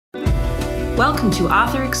Welcome to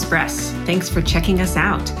Author Express. Thanks for checking us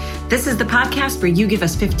out. This is the podcast where you give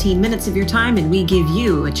us 15 minutes of your time and we give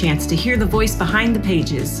you a chance to hear the voice behind the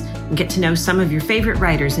pages and get to know some of your favorite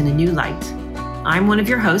writers in a new light. I'm one of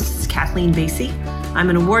your hosts, Kathleen Basie.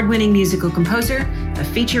 I'm an award-winning musical composer, a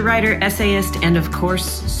feature writer, essayist, and of course,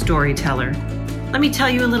 storyteller. Let me tell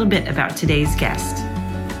you a little bit about today's guest.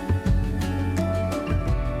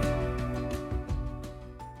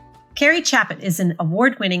 Carrie Chaput is an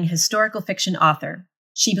award-winning historical fiction author.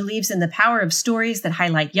 She believes in the power of stories that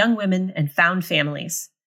highlight young women and found families.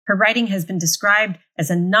 Her writing has been described as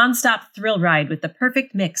a nonstop thrill ride with the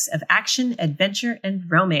perfect mix of action, adventure, and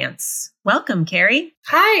romance. Welcome, Carrie.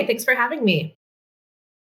 Hi, thanks for having me.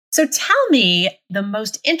 So tell me the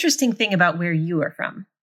most interesting thing about where you are from.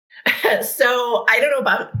 So I don't know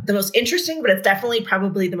about the most interesting, but it's definitely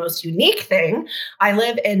probably the most unique thing. I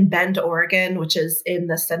live in Bend, Oregon, which is in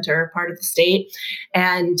the center part of the state.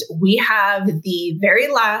 And we have the very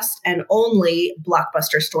last and only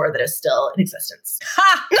Blockbuster store that is still in existence.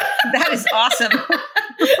 Ha! That is awesome.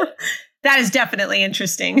 That is definitely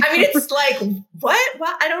interesting. I mean, it's like, what?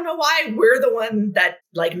 Well, I don't know why we're the one that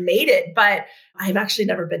made it, but I've actually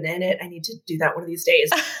never been in it. I need to do that one of these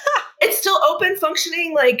days. It's still open,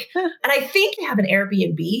 functioning, and I think they have an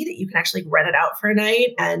Airbnb that you can actually rent it out for a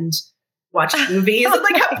night and watch movies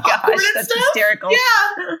and have popcorn and that's stuff. Hysterical.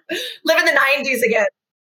 Yeah. Live in the 90s again.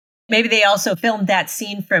 Maybe they also filmed that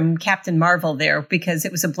scene from Captain Marvel there because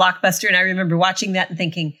it was a Blockbuster. And I remember watching that and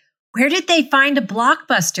thinking, where did they find a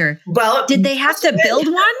Blockbuster? Well, did they have to build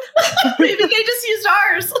one? Maybe they just used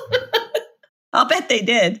ours. I'll bet they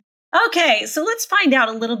did. Okay, so let's find out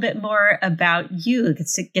a little bit more about you,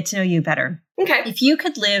 get to know you better. Okay. If you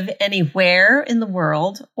could live anywhere in the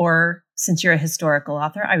world, or since you're a historical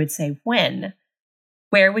author, I would say when,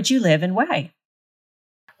 where would you live and why?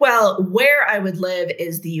 Well, where I would live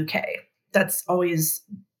is the UK. That's always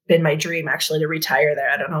been my dream, actually, to retire there.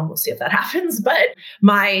 I don't know. We'll see if that happens. But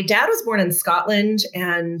my dad was born in Scotland,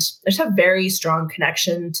 and I just have a very strong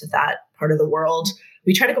connection to that part of the world.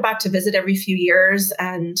 We try to go back to visit every few years.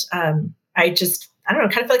 And I don't know,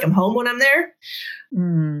 kind of feel like I'm home when I'm there.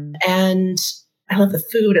 And I love the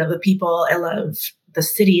food, I love the people, I love the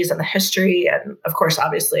cities and the history. And of course,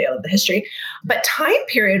 obviously, I love the history. But time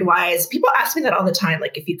period wise, people ask me that all the time.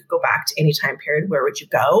 Like, if you could go back to any time period, where would you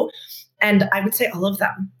go? And I would say all of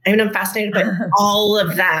them. I mean, I'm fascinated by all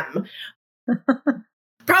of them.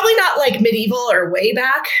 Probably not medieval or way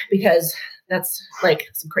back, because that's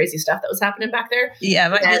some crazy stuff that was happening back there. Yeah,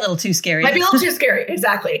 it might be a little too scary. Might be a little too scary,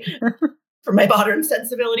 exactly, for my modern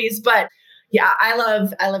sensibilities. But yeah, I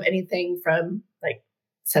love anything from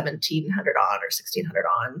 1700 on or 1600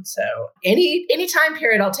 on. So any time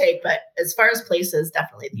period I'll take. But as far as places,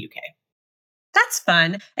 definitely the UK. That's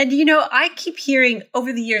fun. And I keep hearing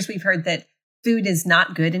over the years, we've heard that food is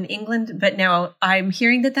not good in England, but now I'm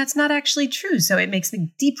hearing that that's not actually true. So it makes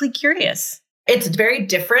me deeply curious. It's very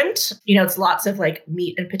different. It's lots of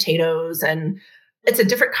meat and potatoes, and it's a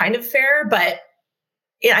different kind of fare. But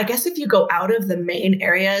I guess if you go out of the main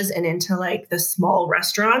areas and into the small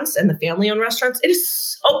restaurants and the family-owned restaurants, it is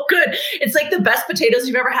so good. It's the best potatoes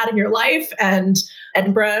you've ever had in your life. And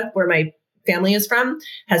Edinburgh, where my family is from,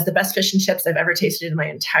 has the best fish and chips I've ever tasted in my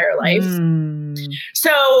entire life.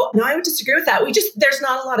 So no, I would disagree with that. There's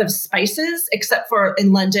not a lot of spices, except for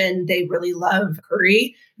in London, they really love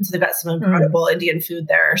curry. And so they've got some incredible Indian food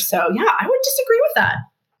there. So yeah, I would disagree with that.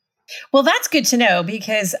 Well, that's good to know,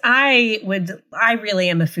 because I really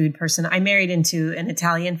am a food person. I married into an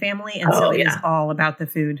Italian family. And so it is all about the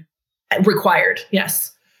food. Required.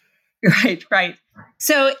 Yes. Right.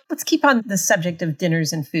 So let's keep on the subject of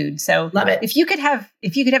dinners and food. So love it. If you could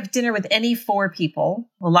have dinner with any 4 people,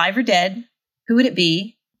 alive or dead, who would it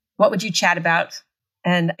be? What would you chat about?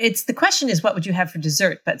 And the question is, what would you have for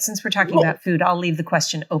dessert? But since we're talking about food, I'll leave the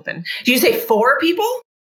question open. Do you say 4 people?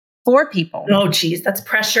 4 people. Oh, geez, that's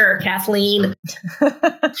pressure, Kathleen.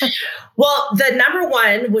 Well, the number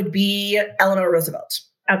one would be Eleanor Roosevelt.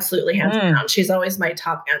 Absolutely, hands down. She's always my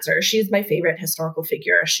top answer. She's my favorite historical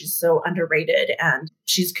figure. She's so underrated, and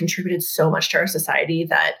she's contributed so much to our society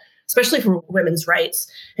that, especially for women's rights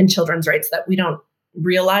and children's rights, that we don't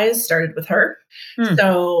realize started with her.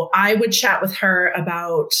 So I would chat with her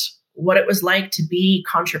about what it was like to be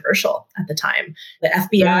controversial at the time. The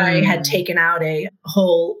FBI had taken out a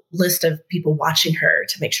whole list of people watching her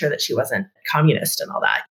to make sure that she wasn't communist and all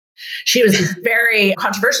that. She was very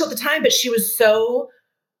controversial at the time, but she was so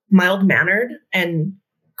mild-mannered and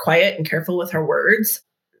quiet and careful with her words.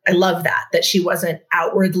 I love that she wasn't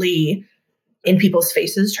outwardly in people's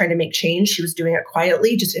faces trying to make change. She was doing it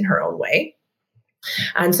quietly, just in her own way.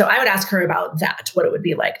 And so I would ask her about that, what it would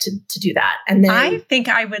be like to do that. And then I think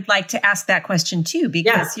I would like to ask that question too,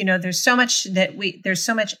 because, there's so much there's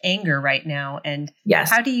so much anger right now. And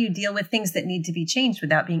how do you deal with things that need to be changed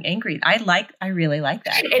without being angry? I really like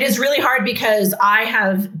that. It is really hard because I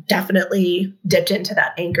have definitely dipped into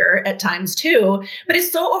that anger at times too, but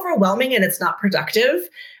it's so overwhelming and it's not productive.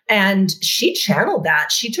 And she channeled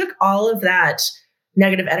that. She took all of that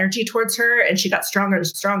negative energy towards her and she got stronger and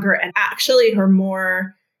stronger. And actually her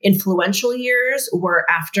more influential years were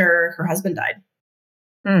after her husband died.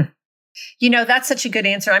 That's such a good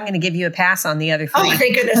answer. I'm going to give you a pass on the other three. Oh,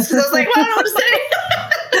 thank goodness. I was like, well, I don't know what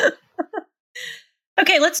to say.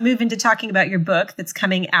 Okay, let's move into talking about your book that's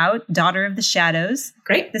coming out, Daughter of the Shadows.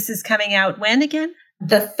 Great. This is coming out when again?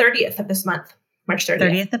 The 30th of this month, March 30th.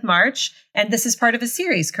 30th of March. And this is part of a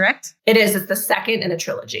series, correct? It is. It's the second in a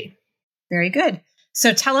trilogy. Very good.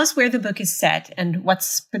 So tell us where the book is set and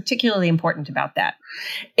what's particularly important about that.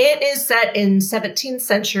 It is set in 17th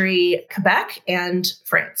century Quebec and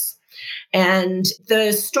France. And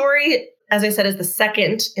the story, as I said, is the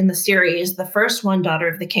second in the series. The first one, Daughter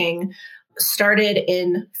of the King, started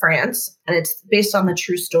in France, and it's based on the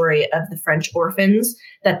true story of the French orphans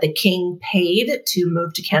that the king paid to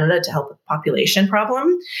move to Canada to help with the population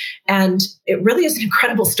problem. And it really is an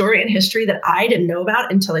incredible story in history that I didn't know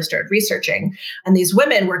about until I started researching. And these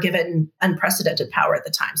women were given unprecedented power at the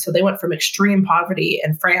time. So they went from extreme poverty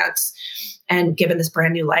in France and given this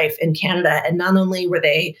brand new life in Canada. And not only were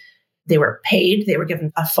they were paid, they were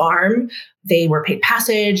given a farm, they were paid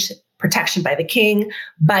passage, protection by the king,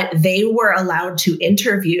 but they were allowed to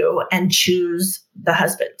interview and choose the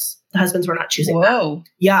husbands. The husbands were not choosing them.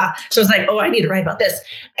 Yeah. So it's like, I need to write about this.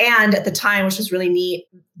 And at the time, which was really neat,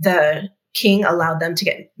 the king allowed them to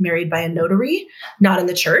get married by a notary, not in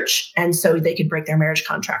the church. And so they could break their marriage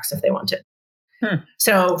contracts if they wanted.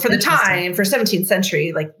 So for the time, for 17th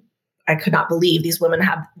century, like, I could not believe these women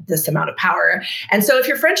have this amount of power. And so if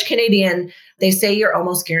you're French Canadian, they say you're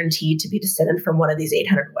almost guaranteed to be descended from one of these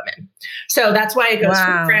 800 women. So that's why it goes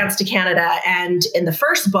from France to Canada. And in the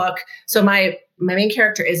first book, so my main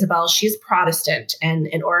character, Isabel, she's Protestant. And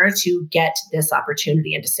in order to get this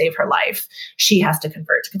opportunity and to save her life, she has to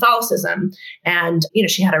convert to Catholicism. And,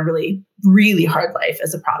 she had a really, really hard life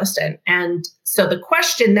as a Protestant. And so the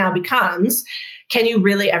question now becomes, can you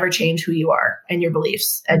really ever change who you are and your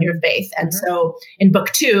beliefs and your faith? And so in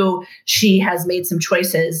book 2, she has made some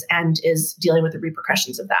choices and is dealing with the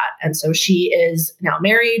repercussions of that. And so she is now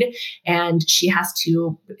married and she has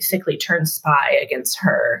to basically turn spy against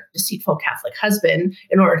her deceitful Catholic husband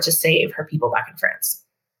in order to save her people back in France.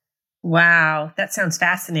 Wow, that sounds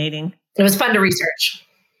fascinating. It was fun to research.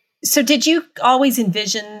 So did you always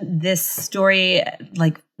envision this story?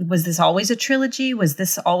 Like, was this always a trilogy? Was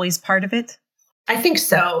this always part of it? I think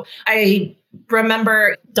so. I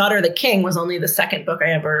remember Daughter of the King was only the second book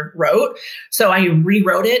I ever wrote. So I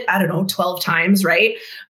rewrote it, 12 times, right?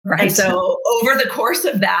 And so over the course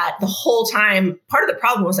of that, the whole time, part of the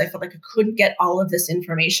problem was I felt like I couldn't get all of this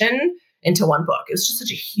information into one book. It was just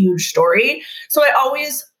such a huge story. So I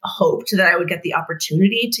always hoped that I would get the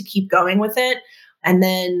opportunity to keep going with it. And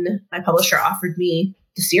then my publisher offered me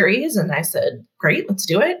the series and I said, great, let's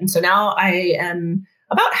do it. And so now I am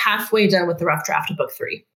about halfway done with the rough draft of book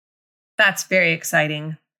 3. That's very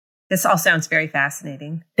exciting. This all sounds very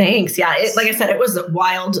fascinating. Thanks. Yeah. Like I said, it was a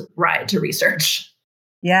wild ride to research.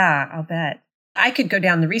 Yeah, I'll bet. I could go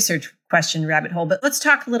down the research question rabbit hole, but let's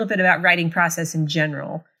talk a little bit about writing process in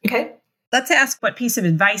general. Okay. Let's ask, what piece of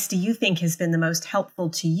advice do you think has been the most helpful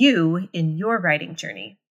to you in your writing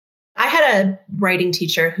journey? I had a writing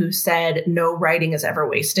teacher who said, no writing is ever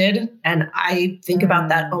wasted. And I think about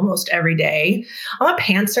that almost every day. I'm a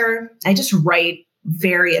pantser. I just write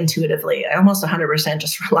very intuitively. I almost 100%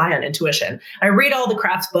 just rely on intuition. I read all the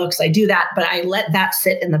crafts books. I do that, but I let that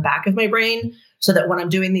sit in the back of my brain so that when I'm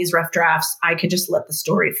doing these rough drafts, I can just let the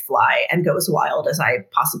story fly and go as wild as I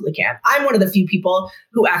possibly can. I'm one of the few people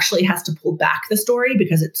who actually has to pull back the story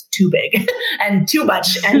because it's too big and too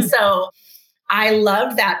much. And so I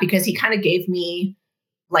loved that because he kind of gave me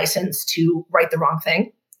license to write the wrong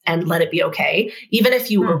thing and let it be okay. Even if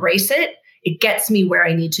you erase it, it gets me where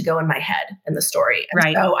I need to go in my head in the story.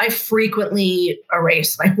 And so I frequently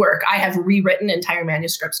erase my work. I have rewritten entire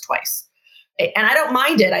manuscripts twice. And I don't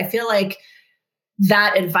mind it. I feel like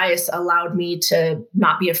that advice allowed me to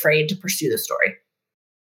not be afraid to pursue the story.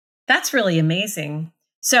 That's really amazing.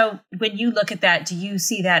 So when you look at that, do you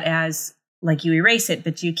see that as like you erase it,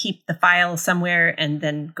 but do you keep the file somewhere and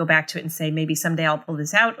then go back to it and say, maybe someday I'll pull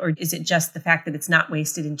this out? Or is it just the fact that it's not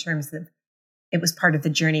wasted in terms of it was part of the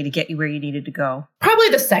journey to get you where you needed to go? Probably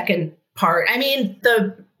the second part. I mean,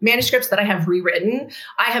 the manuscripts that I have rewritten,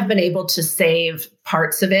 I have been able to save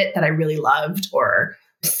parts of it that I really loved or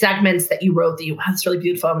segments that you wrote that wow, that's really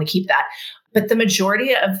beautiful. I'm going to keep that. But the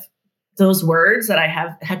majority of those words that I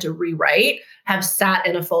have had to rewrite have sat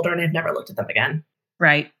in a folder and I've never looked at them again.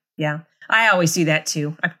 Right. Yeah. I always do that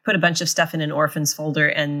too. I put a bunch of stuff in an orphans folder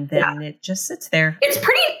and then it just sits there. It's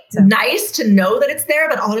pretty nice to know that it's there,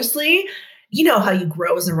 but honestly, you know how you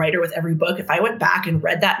grow as a writer with every book. If I went back and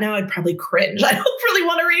read that now, I'd probably cringe. I don't really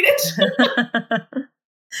want to read it.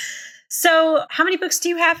 So how many books do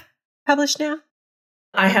you have published now?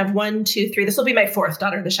 I have 1, 2, 3. This will be my 4th,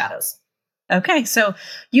 Daughter of the Shadows. Okay. So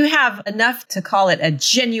you have enough to call it a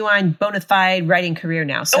genuine, bona fide writing career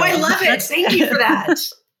now. So I love it. Thank you for that.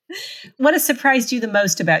 What has surprised you the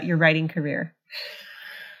most about your writing career?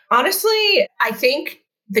 Honestly, I think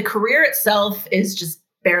the career itself is just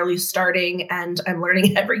barely starting and I'm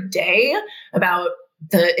learning every day about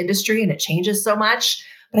the industry and it changes so much.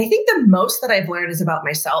 But I think the most that I've learned is about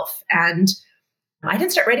myself. And I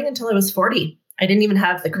didn't start writing until I was 40. I didn't even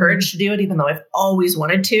have the courage to do it, even though I've always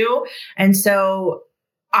wanted to. And so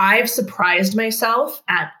I've surprised myself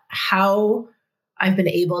at how I've been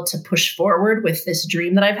able to push forward with this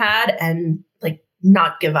dream that I've had and like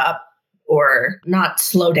not give up or not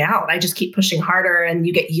slow down. I just keep pushing harder and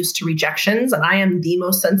you get used to rejections. And I am the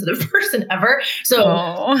most sensitive person ever.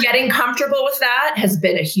 So getting comfortable with that has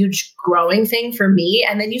been a huge growing thing for me.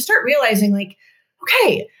 And then you start realizing like,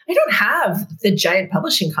 okay, I don't have the giant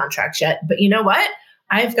publishing contract yet, but you know what?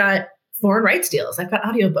 I've got foreign rights deals. I've got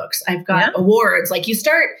audiobooks. I've got awards. Like you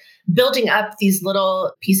start building up these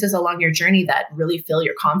little pieces along your journey that really fill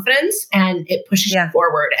your confidence and it pushes you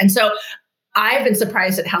forward. And so I've been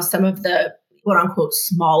surprised at how some of the quote unquote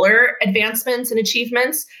smaller advancements and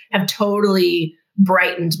achievements have totally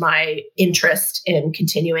brightened my interest in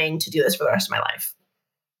continuing to do this for the rest of my life.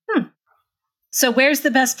 So where's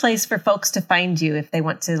the best place for folks to find you if they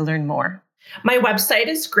want to learn more? My website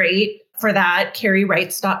is great for that,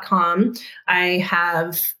 carriewrites.com. I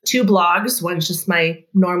have 2 blogs. One's just my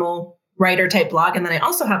normal writer type blog. And then I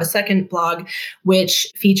also have a second blog, which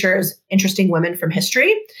features interesting women from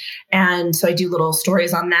history. And so I do little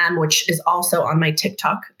stories on them, which is also on my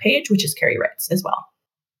TikTok page, which is Carrie Writes as well.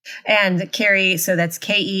 And Carrie, so that's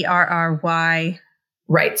Kerry.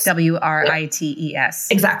 Writes. WRITES.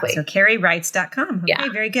 Exactly. So carriewrites.com. Okay,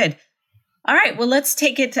 very good. All right. Well, let's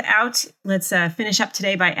take it out. Let's finish up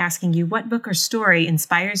today by asking you what book or story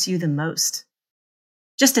inspires you the most?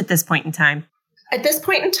 Just at this point in time. At this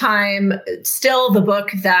point in time, still the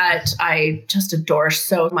book that I just adore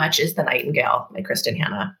so much is The Nightingale by Kristin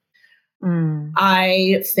Hannah.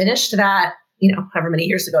 I finished that, however many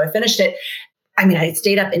years ago I finished it. I mean, I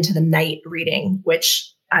stayed up into the night reading,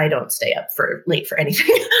 which I don't stay up late for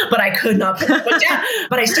anything, but I could not put the book down.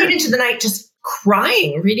 But I stayed into the night just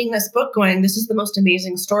crying, reading this book, going, this is the most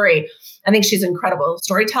amazing story. I think she's an incredible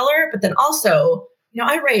storyteller, but then also,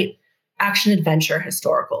 I write action adventure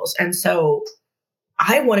historicals. And so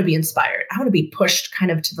I want to be inspired. I want to be pushed kind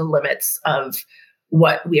of to the limits of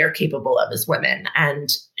what we are capable of as women. And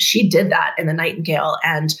she did that in The Nightingale.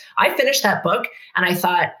 And I finished that book and I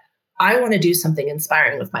thought, I want to do something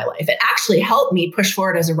inspiring with my life. It actually helped me push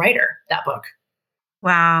forward as a writer, that book.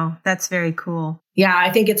 Wow, that's very cool. Yeah, I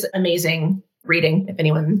think it's amazing reading. If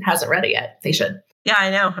anyone hasn't read it yet, they should. Yeah,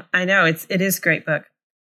 I know. It is a great book.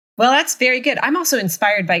 Well, that's very good. I'm also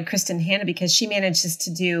inspired by Kristin Hannah because she manages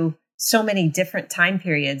to do so many different time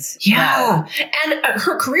periods. Yeah. And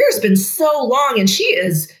her career has been so long and she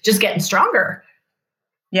is just getting stronger.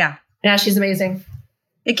 Yeah. Yeah, she's amazing.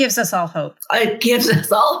 It gives us all hope. It gives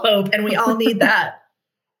us all hope, and we all need that.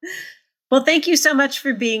 Well, thank you so much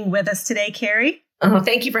for being with us today, Carrie.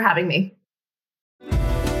 Thank you for having me.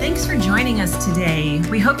 Thanks for joining us today.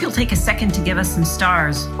 We hope you'll take a second to give us some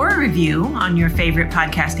stars or a review on your favorite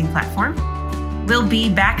podcasting platform. We'll be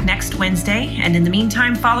back next Wednesday, and in the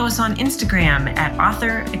meantime, follow us on Instagram at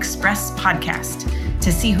Author Express Podcast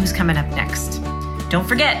to see who's coming up next. Don't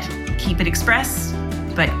forget, keep it express,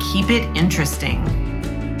 but keep it interesting.